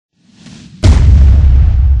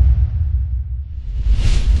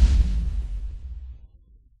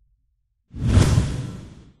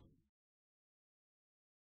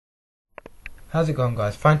How's it going,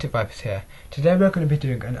 guys? Frantic Vipers here. Today we're going to be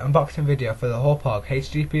doing an unboxing video for the Hauppauge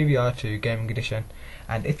HD PVR2 Gaming Edition.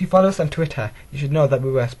 And if you follow us on Twitter, you should know that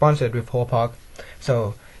we were sponsored with Hauppauge.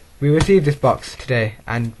 So we received this box today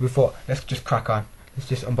and we thought, let's just crack on. Let's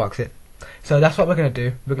just unbox it. So that's what we're going to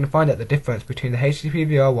do. We're going to find out the difference between the HD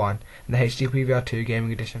PVR1 and the HD PVR2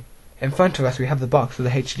 Gaming Edition. In front of us we have the box of the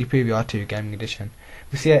HD PVR2 Gaming Edition.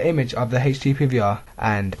 We see an image of the HD PVR,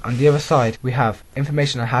 and on the other side we have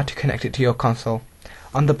information on how to connect it to your console.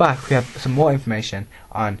 On the back we have some more information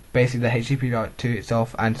on basically the HD PVR2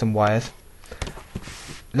 itself and some wires.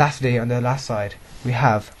 Lastly, on the last side we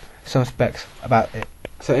have some specs about it.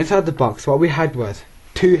 So inside the box what we had was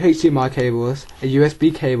two HDMI cables, a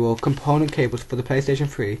USB cable, component cables for the PlayStation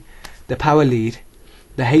 3, the power lead,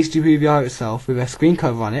 the HD PVR itself with a screen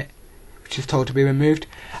cover on it, which is told to be removed,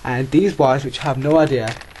 and these wires which I have no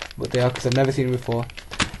idea what they are because I've never seen them before.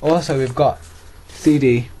 Also we've got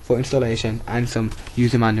CD for installation and some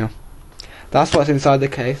user manual. That's what's inside the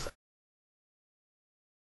case.